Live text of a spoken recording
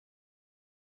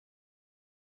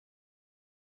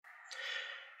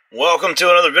Welcome to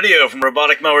another video from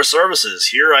Robotic Mower Services.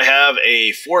 Here I have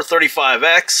a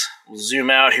 435X. We'll zoom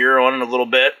out here on it a little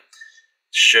bit to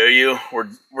show you.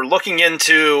 We're looking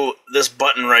into this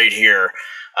button right here.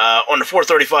 On the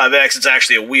 435X, it's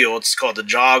actually a wheel. It's called the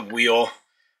jog wheel.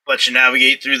 Lets you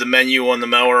navigate through the menu on the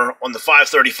mower. On the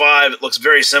 535, it looks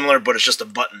very similar, but it's just a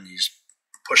button. You just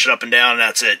push it up and down, and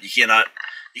that's it. You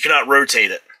cannot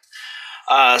rotate it.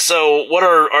 So what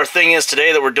our thing is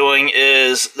today that we're doing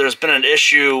is there's been an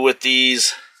issue with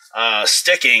these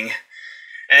sticking,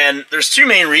 and there's two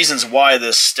main reasons why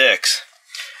this sticks.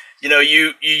 You know,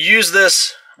 you use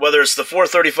this, whether it's the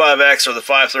 435X or the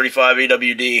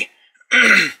 535AWD,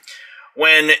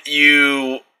 when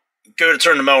you go to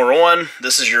turn the mower on,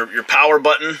 this is your power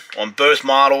button on both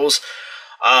models.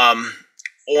 On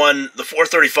the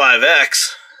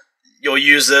 435X, you'll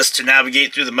use this to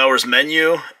navigate through the mower's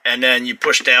menu, and then you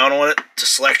push down on it to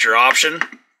select your option.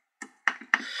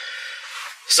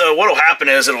 So what will happen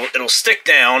is it'll stick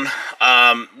down.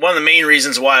 One of the main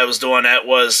reasons why I was doing that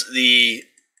was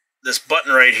this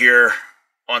button right here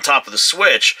on top of the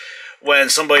switch. When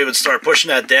somebody would start pushing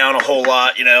that down a whole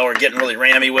lot, you know, or getting really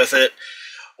rammy with it,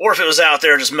 or if it was out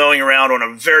there just mowing around on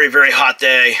a very, very hot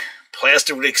day,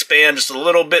 plastic would expand just a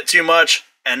little bit too much,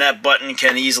 and that button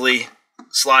can easily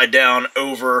slide down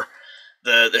over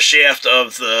the shaft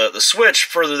of the switch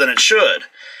further than it should.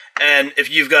 And if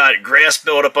you've got grass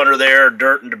built up under there,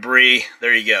 dirt and debris,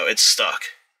 there you go, it's stuck.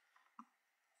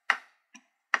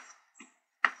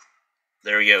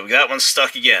 There we go, we got one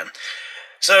stuck again.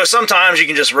 So sometimes you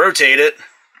can just rotate it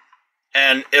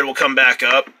and it will come back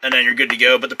up and then you're good to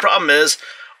go. But the problem is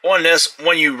on this,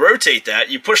 when you rotate that,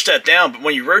 you push that down, but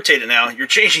when you rotate it now, you're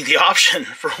changing the option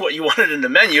for what you wanted in the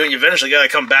menu, and you eventually got to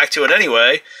come back to it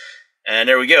anyway. And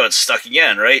there we go, it's stuck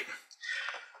again, right?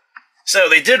 So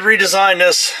they did redesign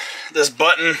this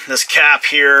button, this cap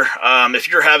here. If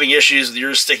you're having issues with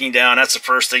yours sticking down, that's the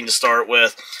first thing to start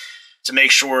with, to make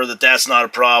sure that that's not a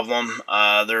problem.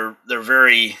 They're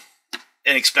very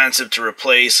inexpensive to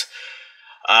replace.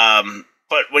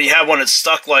 But when you have one that's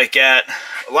stuck like that,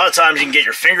 a lot of times you can get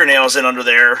your fingernails in under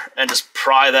there and just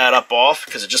pry that up off,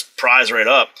 because it just pries right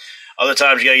up. Other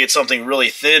times you gotta get something really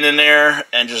thin in there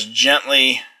and just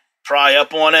gently pry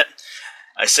up on it.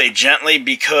 I say gently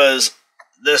because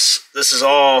this is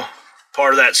all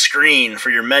part of that screen for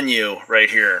your menu right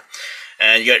here.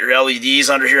 And you got your LEDs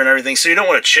under here and everything, so you don't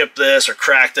want to chip this or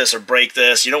crack this or break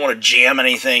this. You don't want to jam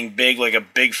anything big like a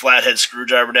big flathead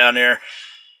screwdriver down there.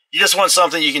 You just want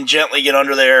something you can gently get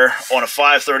under there. On a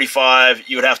 535,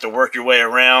 you would have to work your way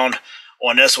around.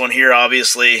 On this one here,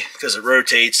 obviously, because it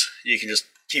rotates, you can just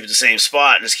keep it the same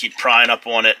spot and just keep prying up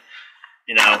on it,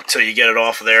 you know, until you get it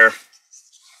off of there.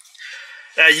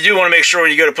 Now, you do want to make sure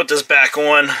when you go to put this back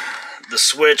on, the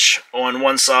switch on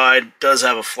one side does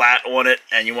have a flat on it,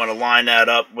 and you want to line that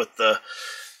up with the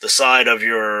side of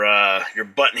your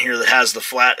button here that has the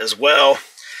flat as well.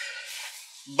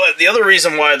 But the other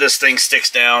reason why this thing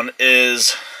sticks down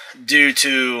is due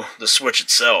to the switch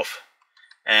itself.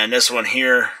 And this one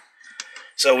here.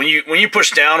 So when you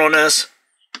push down on this,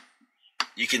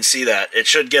 you can see that. It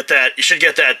should get that, you should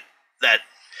get that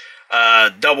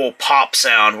double pop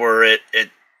sound where it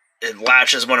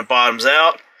latches when it bottoms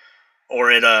out,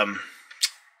 or it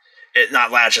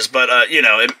not latches, but you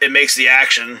know, it makes the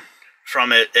action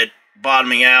from it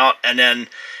bottoming out, and then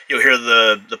you'll hear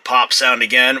the pop sound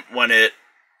again when it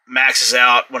maxes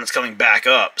out when it's coming back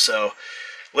up. So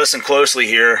listen closely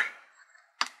here.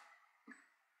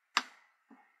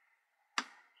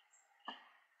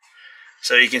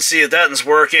 So you can see that one's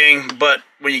working, but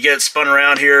when you get it spun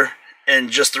around here in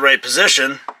just the right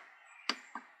position,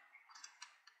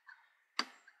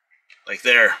 like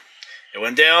there, it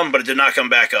went down, but it did not come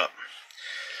back up.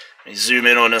 Let me zoom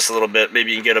in on this a little bit.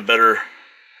 Maybe you can get a better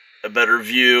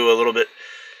view, a little bit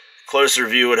closer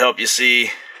view would help you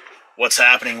see what's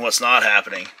happening, what's not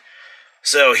happening.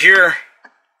 So here,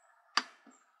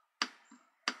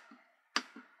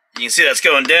 you can see that's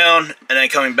going down and then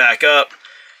coming back up.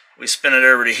 We spin it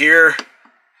over to here.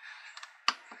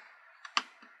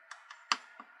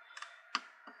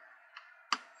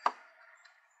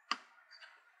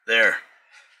 There.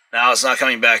 Now it's not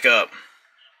coming back up.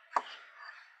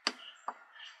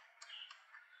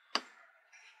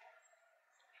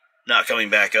 Not coming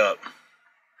back up.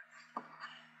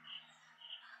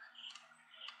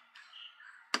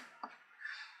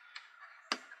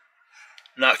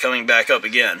 Not coming back up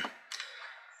again.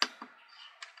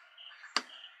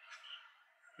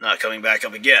 Not coming back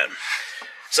up again.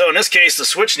 So in this case, the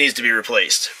switch needs to be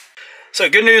replaced. So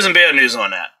good news and bad news on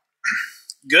that.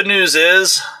 Good news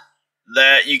is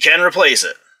that you can replace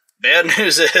it. Bad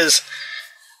news is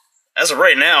as of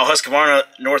right now, Husqvarna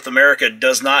North America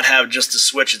does not have just the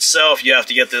switch itself. You have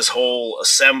to get this whole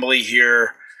assembly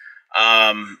here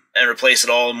and replace it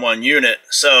all in one unit.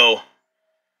 So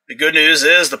the good news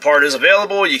is the part is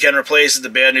available. You can replace it. The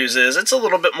bad news is it's a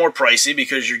little bit more pricey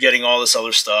because you're getting all this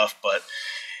other stuff. But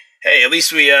hey, at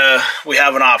least we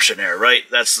have an option there, right?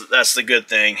 That's the good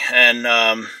thing.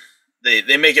 And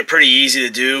they make it pretty easy to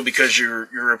do because you're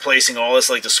replacing all this,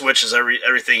 like the switches,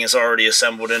 everything is already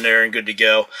assembled in there and good to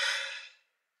go.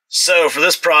 So for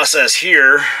this process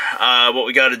here, what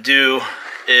we got to do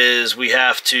is we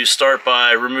have to start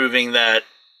by removing that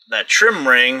trim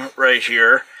ring right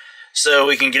here, so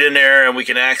we can get in there and we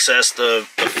can access the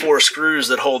 4 screws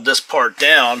that hold this part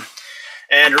down.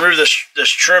 And to remove this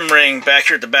trim ring back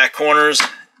here at the back corners,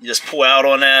 you just pull out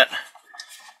on that,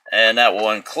 and that will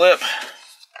unclip.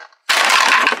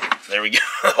 There we go.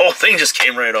 The whole thing just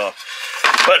came right off.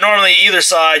 But normally either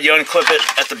side, you unclip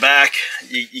it at the back.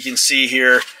 You can see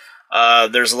here,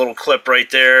 there's a little clip right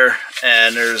there,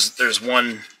 and there's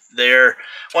one there.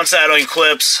 Once that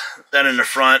unclips, then in the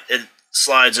front, it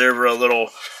slides over a little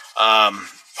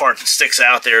part that sticks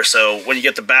out there. So when you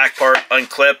get the back part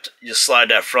unclipped, you just slide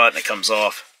that front and it comes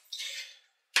off.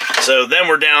 So then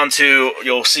we're down to,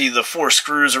 you'll see the 4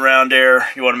 screws around there.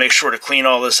 You want to make sure to clean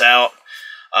all this out.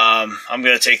 I'm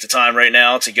going to take the time right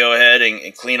now to go ahead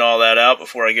and clean all that out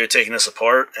before I go taking this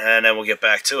apart, and then we'll get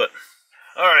back to it.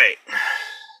 Alright,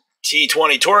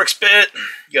 T20 Torx bit,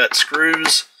 you got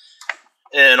screws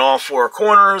in all 4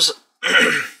 corners.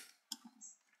 Going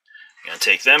to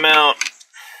take them out.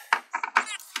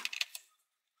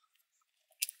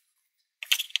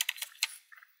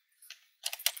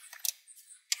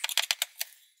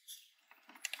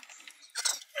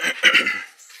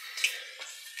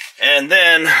 And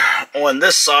then on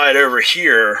this side over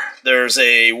here, there's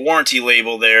a warranty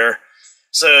label there.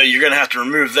 So you're going to have to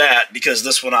remove that because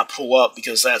this will not pull up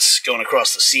because that's going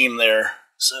across the seam there.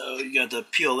 So you got to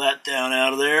peel that down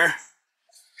out of there.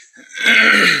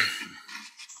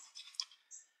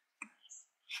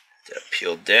 That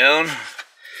peeled down.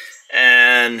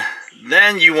 And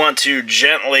then you want to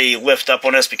gently lift up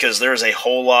on this because there's a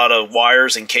whole lot of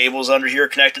wires and cables under here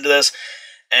connected to this.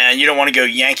 And you don't want to go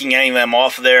yanking any of them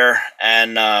off of there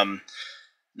and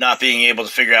not being able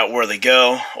to figure out where they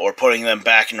go or putting them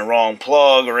back in the wrong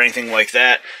plug or anything like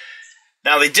that.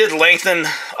 Now, they did lengthen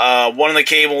one of the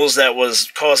cables that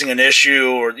was causing an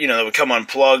issue, or, you know, that would come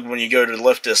unplugged when you go to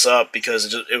lift this up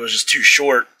because it was just too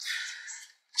short.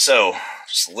 So,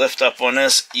 just lift up on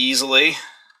this easily.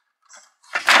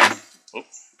 Oop.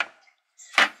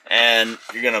 And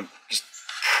you're going to just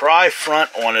pry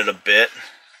front on it a bit.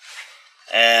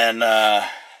 And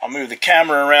I'll move the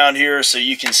camera around here so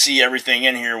you can see everything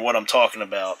in here, what I'm talking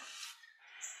about.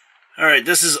 Alright,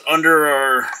 this is under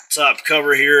our top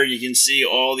cover here. You can see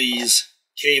all these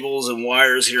cables and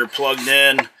wires here plugged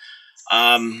in.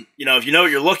 You know, if you know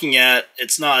what you're looking at,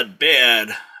 it's not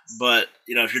bad. But,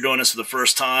 you know, if you're doing this for the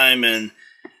first time and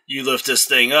you lift this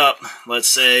thing up, let's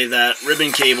say that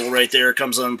ribbon cable right there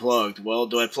comes unplugged. Well,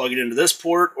 do I plug it into this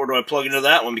port or do I plug it into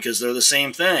that one? Because they're the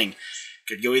same thing.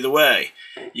 Could go either way.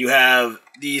 You have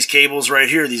these cables right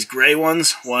here, these gray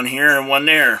ones, one here and one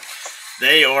there.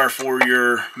 They are for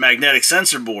your magnetic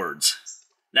sensor boards.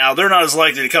 Now, they're not as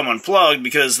likely to come unplugged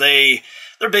because they're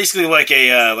basically like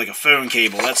a phone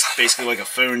cable. That's basically like a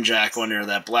phone jack on there,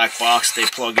 that black box they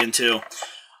plug into.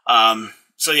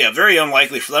 So yeah, very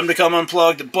unlikely for them to come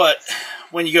unplugged, but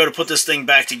when you go to put this thing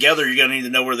back together, you're going to need to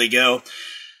know where they go.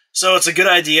 So it's a good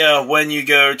idea when you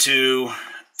go to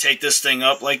take this thing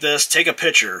up like this, take a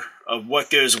picture of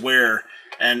what goes where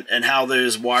and how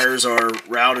those wires are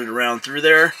routed around through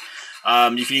there.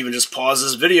 You can even just pause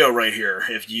this video right here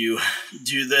if you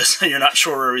do this and you're not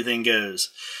sure where everything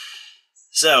goes.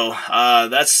 So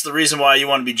that's the reason why you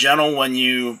want to be gentle when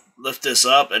you lift this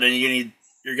up, and then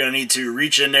you're going to need to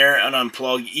reach in there and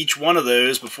unplug each one of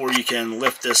those before you can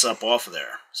lift this up off of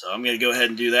there. So I'm going to go ahead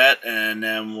and do that, and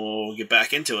then we'll get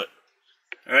back into it.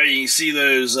 Alright, you can see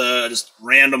those just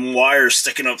random wires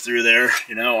sticking up through there.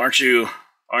 You know, aren't you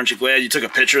glad you took a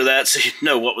picture of that so you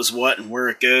know what was what and where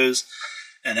it goes,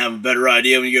 and have a better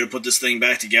idea when you go to put this thing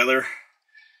back together?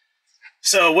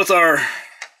 So with our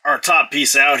top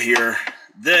piece out here,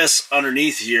 this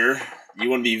underneath here, you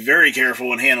want to be very careful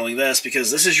when handling this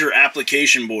because this is your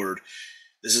application board.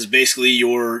 This is basically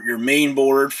your main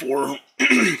board for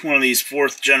one of these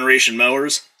 4th generation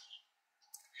mowers.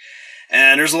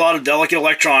 And there's a lot of delicate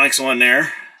electronics on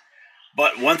there.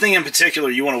 But one thing in particular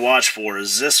you want to watch for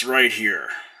is this right here.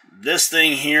 This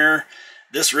thing here,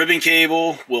 this ribbon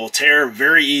cable will tear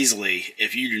very easily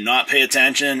if you do not pay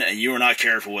attention and you are not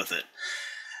careful with it.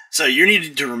 So you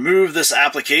need to remove this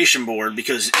application board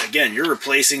because, again, you're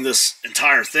replacing this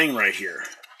entire thing right here.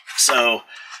 So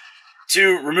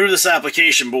to remove this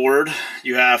application board,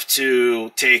 you have to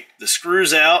take the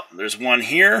screws out. There's one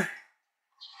here,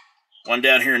 one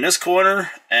down here in this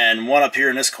corner, and one up here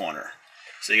in this corner.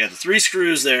 So you got the 3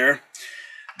 screws there.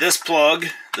 This plug,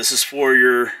 this is for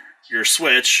your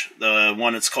switch, the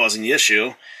one that's causing the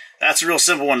issue. That's a real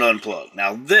simple one to unplug.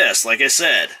 Now this, like I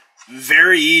said,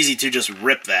 very easy to just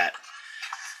rip that.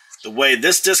 The way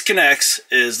this disconnects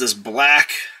is this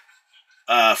black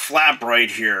flap right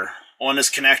here on this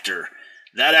connector.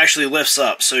 That actually lifts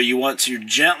up. So you want to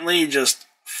gently just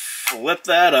flip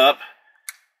that up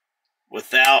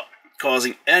without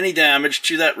causing any damage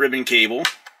to that ribbon cable.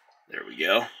 There we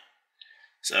go.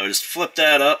 So just flip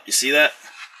that up. You see that?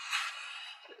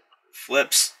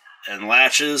 Flips and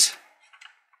latches.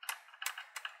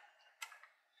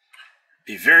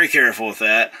 Be very careful with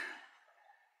that.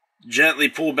 Gently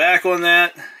pull back on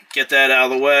that. Get that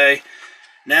out of the way.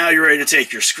 Now you're ready to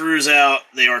take your screws out.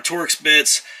 They are Torx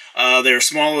bits. They're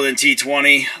smaller than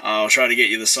T20. I'll try to get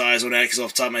you the size on that because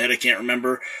off the top of my head I can't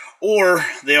remember. Or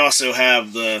they also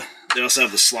have the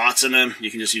slots in them. You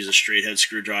can just use a straight head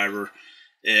screwdriver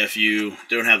if you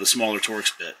don't have the smaller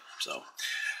Torx bit. So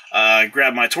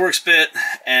grab my Torx bit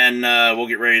and we'll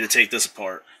get ready to take this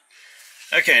apart.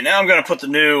 Okay, now I'm going to put the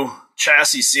new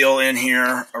chassis seal in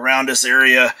here around this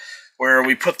area where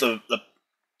we put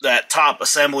that top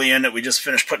assembly in that we just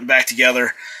finished putting back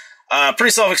together.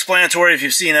 Pretty self-explanatory if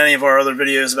you've seen any of our other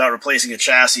videos about replacing a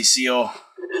chassis seal.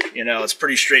 You know, it's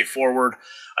pretty straightforward.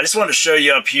 I just wanted to show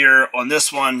you up here on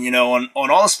this one, you know, on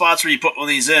all the spots where you put one of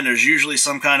these in, there's usually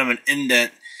some kind of an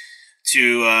indent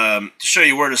to show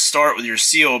you where to start with your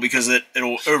seal because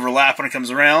it'll overlap when it comes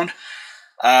around.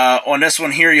 On this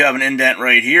one here, you have an indent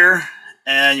right here,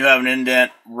 and you have an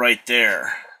indent right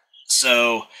there.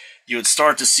 So you would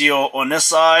start to seal on this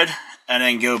side, and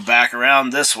then go back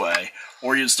around this way.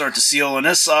 Or you'd start to seal on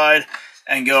this side,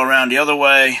 and go around the other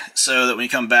way, so that when you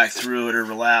come back through, it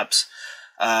overlaps.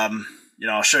 You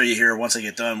know, I'll show you here once I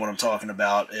get done what I'm talking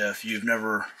about, if you've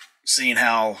never seen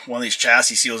how one of these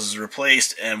chassis seals is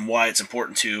replaced, and why it's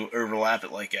important to overlap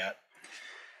it like that.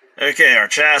 Okay, our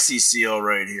chassis seal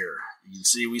right here. You can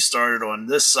see we started on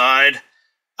this side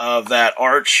of that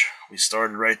arch. We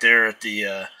started right there at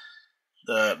the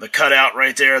cutout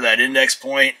right there, that index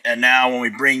point. And now when we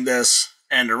bring this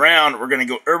end around, we're going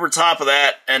to go over top of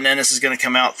that, and then this is going to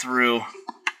come out through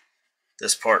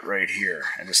this part right here,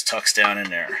 and just tucks down in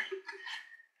there.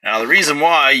 Now the reason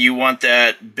why you want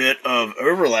that bit of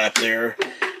overlap there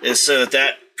is so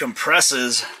that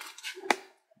compresses.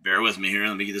 Bear with me here,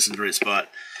 let me get this in the right spot.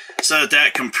 So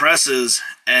that compresses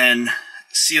and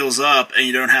seals up, and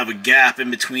you don't have a gap in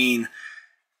between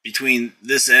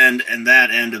this end and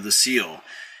that end of the seal.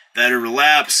 That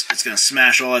overlaps, it's going to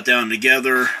smash all that down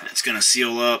together, it's going to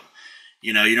seal up.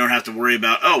 You know, you don't have to worry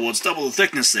about, oh, well, it's double the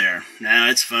thickness there. Now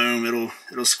it's foam,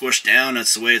 it'll squish down,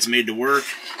 that's the way it's made to work.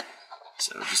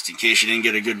 So just in case you didn't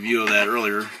get a good view of that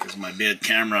earlier, because of my bad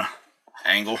camera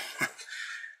angle.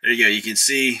 There you go, you can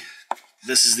see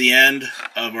this is the end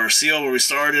of our seal where we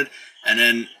started, and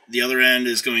then the other end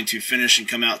is going to finish and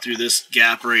come out through this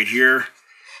gap right here.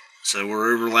 So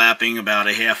we're overlapping about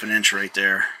a ½ an inch right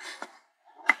there.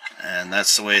 And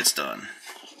that's the way it's done.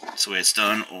 That's the way it's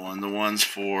done on the ones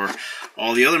for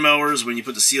all the other mowers. When you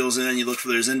put the seals in, you look for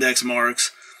those index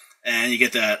marks, and you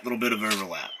get that little bit of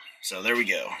overlap. So there we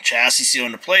go. Chassis seal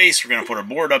into place. We're going to put our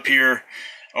board up here,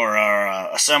 or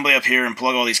our assembly up here, and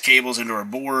plug all these cables into our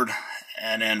board,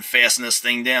 and then fasten this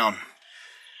thing down.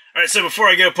 Alright, so before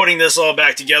I go putting this all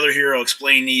back together here, I'll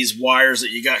explain these wires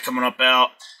that you got coming up out.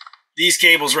 These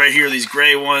cables right here, these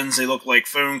gray ones, they look like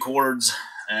phone cords,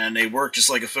 and they work just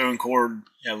like a phone cord.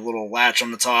 You have a little latch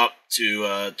on the top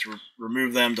to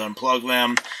remove them, to unplug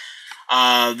them.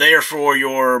 They are for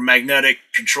your magnetic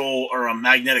control, or a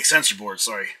magnetic sensor board,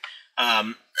 sorry.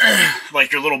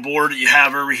 Like your little board that you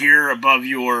have over here above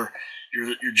your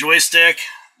joystick.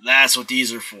 That's what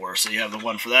these are for. So you have the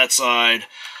one for that side.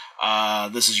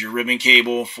 This is your ribbon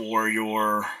cable for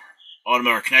your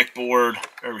Automower Connect board.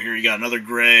 Over here you got another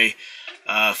gray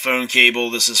phone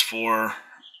cable. This is for,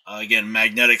 again,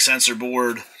 magnetic sensor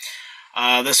board.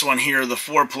 This one here, the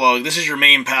 4-plug, this is your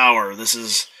main power. This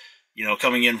is, you know,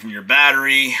 coming in from your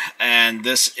battery, and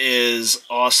this is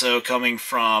also coming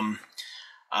from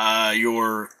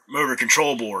your motor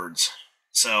control boards.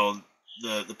 So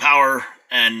the power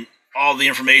and all the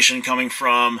information coming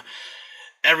from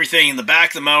everything in the back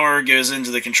of the mower goes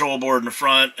into the control board in the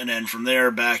front, and then from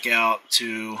there back out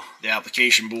to the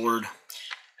application board.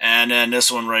 And then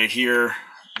this one right here,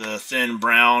 the thin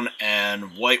brown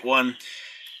and white one,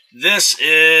 This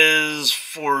is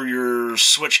for your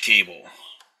switch cable.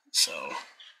 So,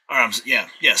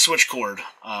 switch cord.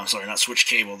 Sorry, not switch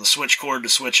cable. The switch cord to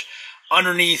switch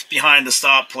underneath behind the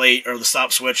stop plate, or the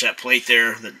stop switch, that plate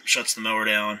there that shuts the mower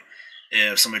down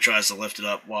if somebody tries to lift it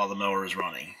up while the mower is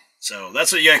running. So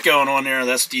that's what you got going on there.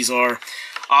 That's what these are.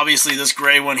 Obviously, this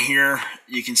gray one here,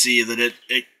 you can see that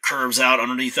it curves out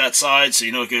underneath that side, so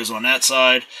you know it goes on that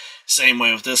side. Same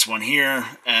way with this one here.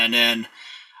 And then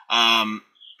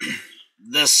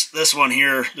this one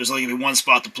here, there's only going to be one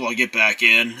spot to plug it back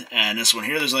in. And this one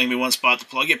here, there's only going to be one spot to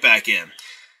plug it back in.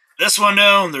 This one,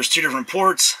 though, there's two different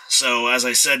ports. So as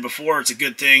I said before, it's a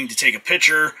good thing to take a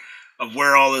picture of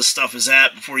where all this stuff is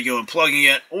at before you go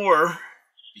unplugging it. Or,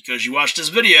 because you watched this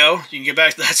video, you can get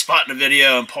back to that spot in the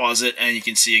video and pause it, and you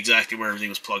can see exactly where everything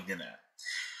was plugged in at.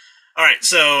 Alright,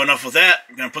 so enough with that.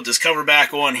 I'm going to put this cover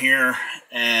back on here,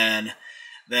 and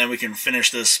then we can finish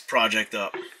this project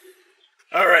up.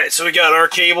 Alright, so we got our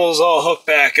cables all hooked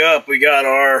back up. We got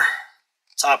our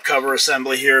top cover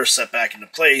assembly here set back into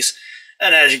place.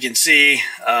 And as you can see,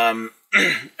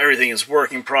 everything is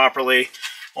working properly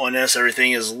on this.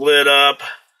 Everything is lit up,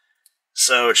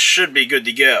 so it should be good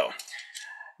to go.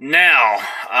 Now,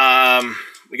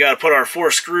 we got to put our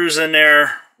 4 screws in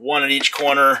there, one at each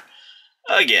corner.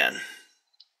 Again,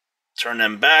 turn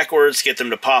them backwards, get them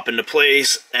to pop into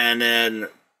place, and then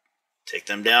take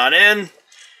them down in.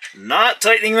 Not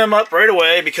tightening them up right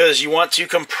away because you want to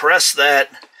compress that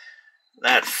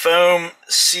foam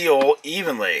seal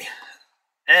evenly.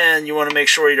 And you want to make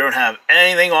sure you don't have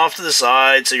anything off to the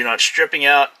side, so you're not stripping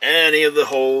out any of the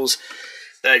holes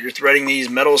that you're threading these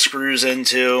metal screws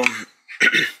into.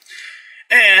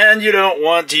 And you don't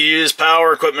want to use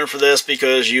power equipment for this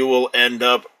because you will end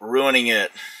up ruining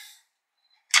it.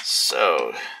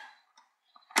 So,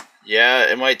 yeah,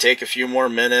 it might take a few more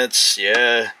minutes.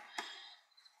 Yeah,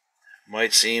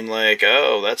 might seem like,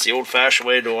 oh, that's the old-fashioned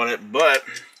way of doing it, but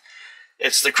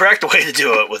it's the correct way to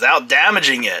do it without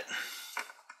damaging it.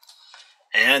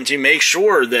 And to make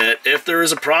sure that if there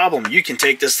is a problem, you can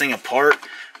take this thing apart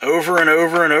over and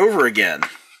over and over again.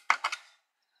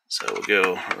 So we'll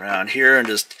go around here and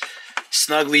just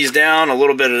snug these down a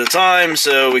little bit at a time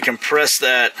so we can press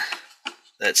that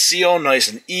seal nice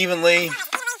and evenly.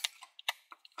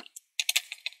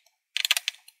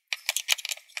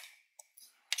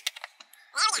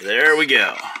 There we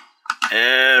go.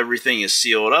 Everything is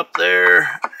sealed up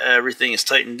there. Everything is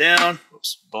tightened down.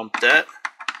 Oops, bumped that.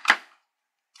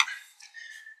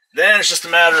 Then it's just a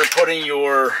matter of putting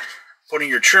your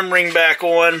trim ring back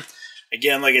on.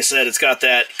 Again, like I said, it's got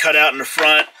that cut out in the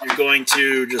front. You're going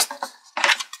to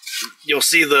you'll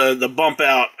see the bump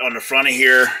out on the front of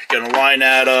here. You're going to line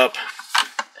that up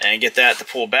and get that to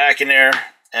pull back in there.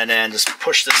 And then just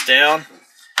push this down.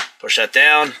 Push that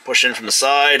down, push in from the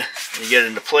side, and you get it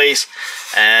into place,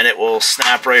 and it will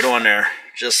snap right on there,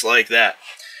 just like that.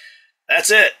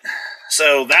 That's it.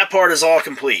 So that part is all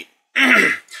complete.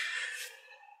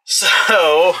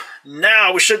 So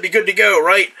now we should be good to go,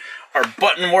 right? Our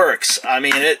button works. I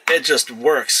mean, it just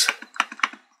works.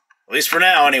 At least for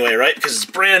now, anyway, right? Because it's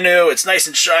brand new, it's nice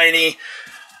and shiny.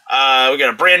 We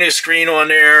got a brand new screen on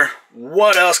there.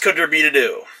 What else could there be to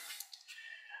do?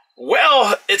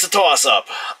 Well, it's a toss-up.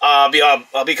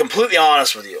 I'll be completely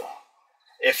honest with you.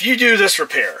 If you do this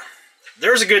repair,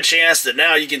 there's a good chance that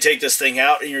now you can take this thing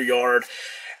out in your yard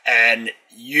and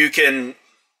you can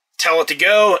tell it to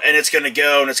go, and it's going to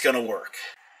go, and it's going to work.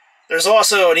 There's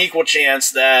also an equal chance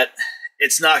that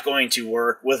it's not going to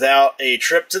work without a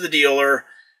trip to the dealer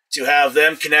to have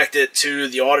them connect it to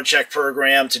the AutoCheck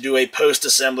program to do a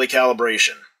post-assembly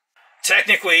calibration.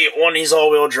 Technically, on these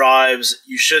all-wheel drives,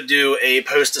 you should do a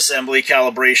post-assembly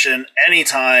calibration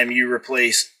anytime you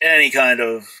replace any kind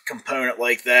of component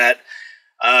like that,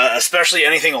 especially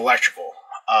anything electrical.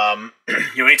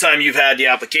 Anytime you've had the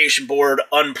application board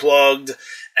unplugged,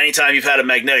 anytime you've had a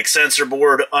magnetic sensor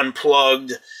board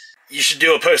unplugged, you should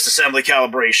do a post-assembly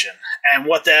calibration. And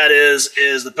what that is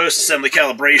the post-assembly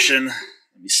calibration.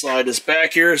 Let me slide this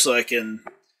back here so I can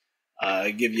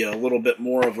give you a little bit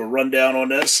more of a rundown on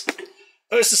this.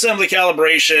 Post-assembly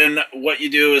calibration, what you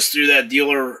do is through that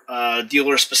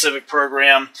dealer-specific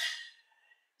program,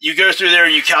 you go through there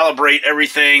and you calibrate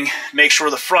everything, make sure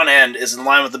the front end is in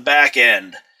line with the back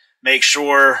end, make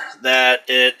sure that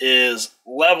it is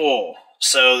level,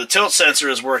 so the tilt sensor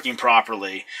is working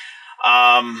properly.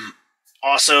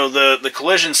 Also, the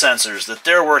collision sensors, that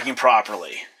they're working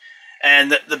properly.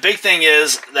 And the big thing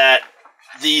is that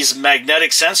these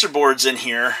magnetic sensor boards in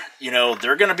here,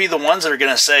 they're going to be the ones that are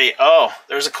going to say, oh,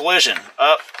 there's a collision.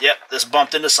 Oh, yep, this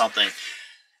bumped into something.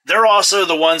 They're also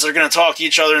the ones that are going to talk to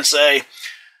each other and say,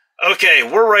 Okay,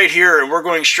 we're right here and we're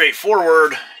going straight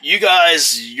forward. You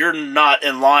guys, you're not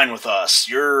in line with us.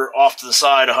 You're off to the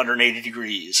side 180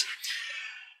 degrees.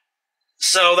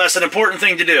 So that's an important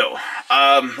thing to do.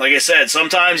 Like I said,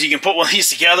 sometimes you can put one of these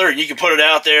together and you can put it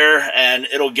out there and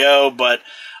it'll go, but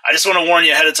I just want to warn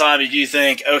you ahead of time if you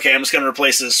think, okay, I'm just going to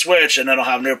replace this switch and then I'll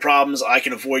have no problems, I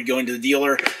can avoid going to the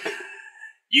dealer.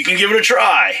 You can give it a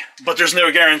try, but there's no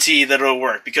guarantee that it'll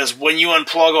work, because when you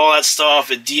unplug all that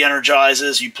stuff, it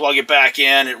de-energizes, you plug it back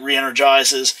in, it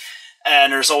re-energizes,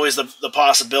 and there's always the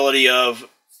possibility of,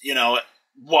 you know,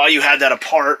 while you had that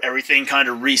apart, everything kind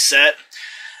of reset,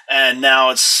 and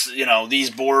now it's, you know, these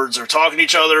boards are talking to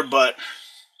each other, but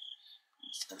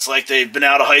it's like they've been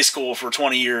out of high school for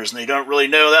 20 years, and they don't really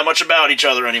know that much about each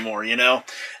other anymore, you know,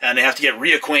 and they have to get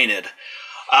reacquainted.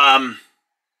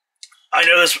 I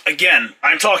know this, again,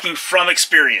 I'm talking from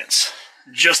experience.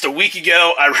 Just a week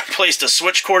ago, I replaced a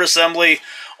switch cord assembly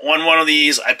on one of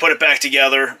these. I put it back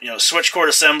together, you know, switch cord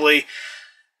assembly.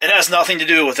 It has nothing to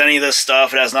do with any of this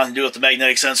stuff. It has nothing to do with the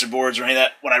magnetic sensor boards or any of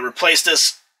that. When I replaced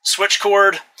this switch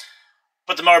cord,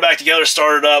 put the mower back together,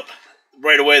 started up,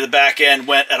 right away the back end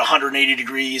went at 180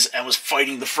 degrees and was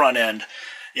fighting the front end.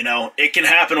 You know, it can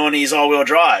happen on these all-wheel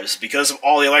drives because of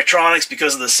all the electronics,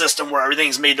 because of the system where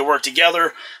everything's made to work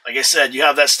together. Like I said, you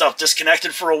have that stuff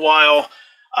disconnected for a while.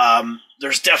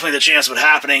 There's definitely the chance of it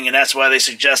happening, and that's why they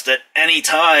suggest that any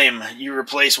time you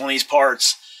replace one of these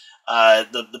parts,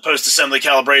 the post-assembly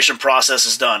calibration process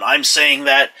is done. I'm saying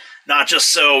that not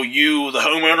just so you, the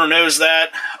homeowner, knows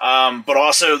that, but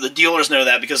also the dealers know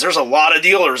that, because there's a lot of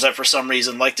dealers that for some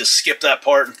reason like to skip that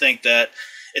part and think that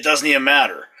it doesn't even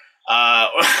matter.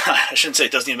 I shouldn't say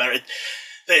it doesn't even matter.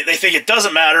 They think it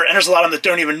doesn't matter, and there's a lot of them that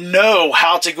don't even know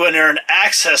how to go in there and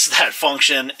access that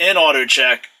function in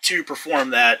AutoCheck to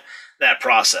perform that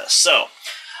process. So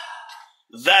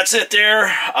that's it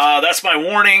there. That's my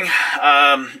warning.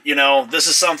 You know, this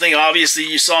is something obviously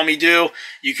you saw me do.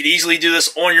 You could easily do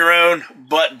this on your own,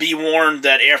 but be warned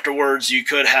that afterwards you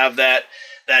could have that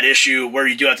issue where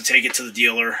you do have to take it to the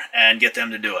dealer and get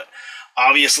them to do it.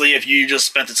 Obviously, if you just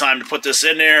spent the time to put this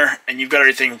in there and you've got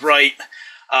everything right,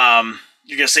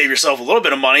 you're going to save yourself a little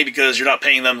bit of money because you're not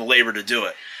paying them the labor to do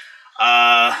it.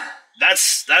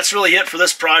 That's really it for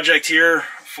this project here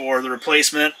for the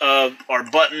replacement of our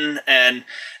button and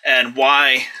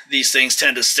why these things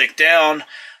tend to stick down.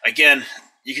 Again,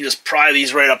 you can just pry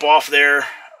these right up off there.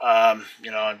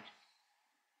 You know,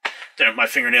 my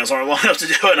fingernails aren't long enough to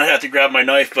do it, and I'd have to grab my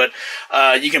knife, but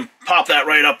you can pop that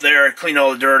right up there, clean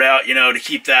all the dirt out, you know, to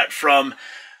keep that from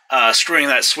screwing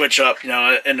that switch up, you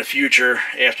know, in the future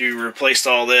after you replaced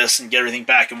all this and get everything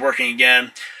back and working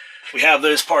again. We have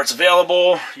those parts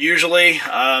available, usually.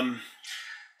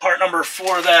 Part number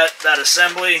for that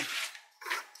assembly,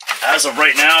 as of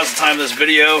right now, is the time of this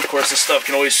video. Of course, this stuff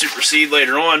can always supersede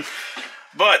later on.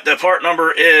 But the part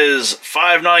number is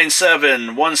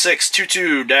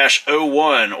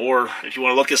 5971622-01, or if you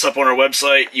want to look this up on our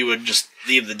website, you would just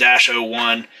leave the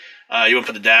 -01. You wouldn't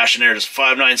put the dash in there, just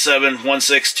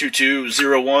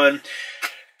 5971622-01.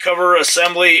 Cover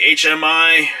assembly,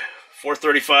 HMI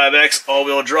 435X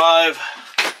all-wheel drive.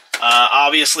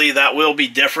 Obviously, that will be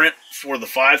different for the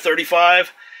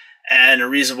 535, and the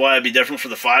reason why it'd be different for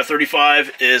the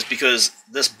 535 is because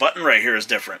this button right here is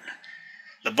different.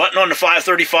 The button on the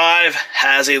 535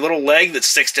 has a little leg that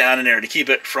sticks down in there to keep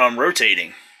it from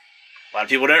rotating. A lot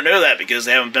of people don't know that because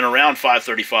they haven't been around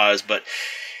 535s, but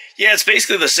yeah, it's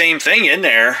basically the same thing in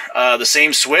there, the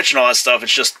same switch and all that stuff.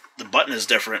 It's just the button is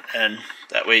different, and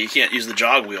that way you can't use the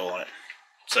jog wheel on it.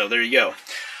 So there you go.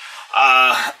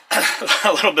 A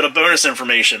little bit of bonus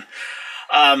information.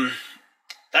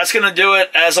 That's going to do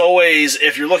it. As always,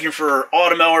 if you're looking for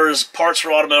Automowers, parts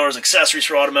for Automowers, accessories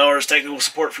for Automowers, technical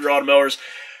support for your Automowers,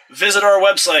 visit our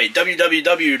website,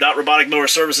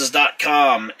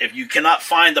 www.roboticmowerservices.com. If you cannot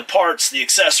find the parts, the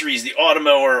accessories, the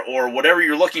Automower, or whatever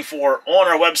you're looking for on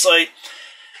our website,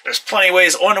 there's plenty of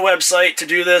ways on the website to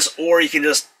do this, or you can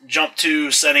just jump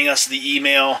to sending us the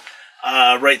email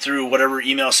right through whatever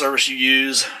email service you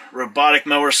use,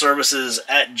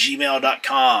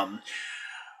 roboticmowerservices@gmail.com.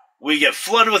 We get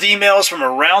flooded with emails from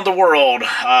around the world,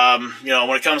 you know,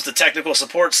 when it comes to technical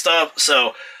support stuff,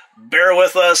 so bear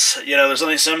with us. You know, there's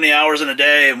only so many hours in a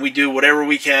day, and we do whatever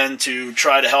we can to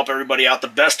try to help everybody out the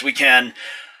best we can.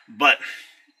 But,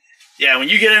 yeah, when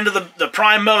you get into the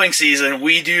prime mowing season,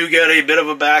 we do get a bit of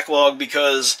a backlog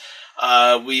because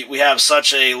we have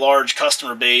such a large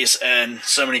customer base and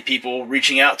so many people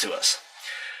reaching out to us.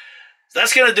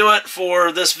 That's going to do it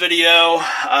for this video.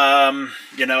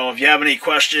 You know, if you have any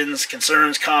questions,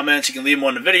 concerns, comments, you can leave them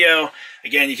on the video.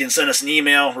 Again, you can send us an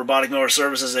email,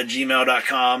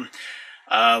 roboticmowerservices@gmail.com.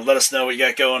 Let us know what you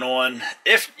got going on.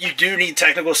 If you do need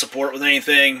technical support with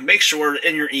anything, make sure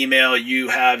in your email you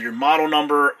have your model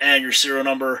number and your serial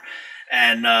number,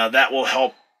 and that will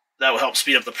help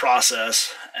speed up the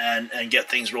process and get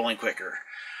things rolling quicker.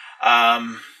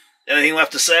 Anything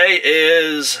left to say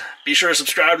is be sure to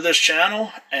subscribe to this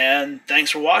channel, and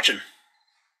thanks for watching.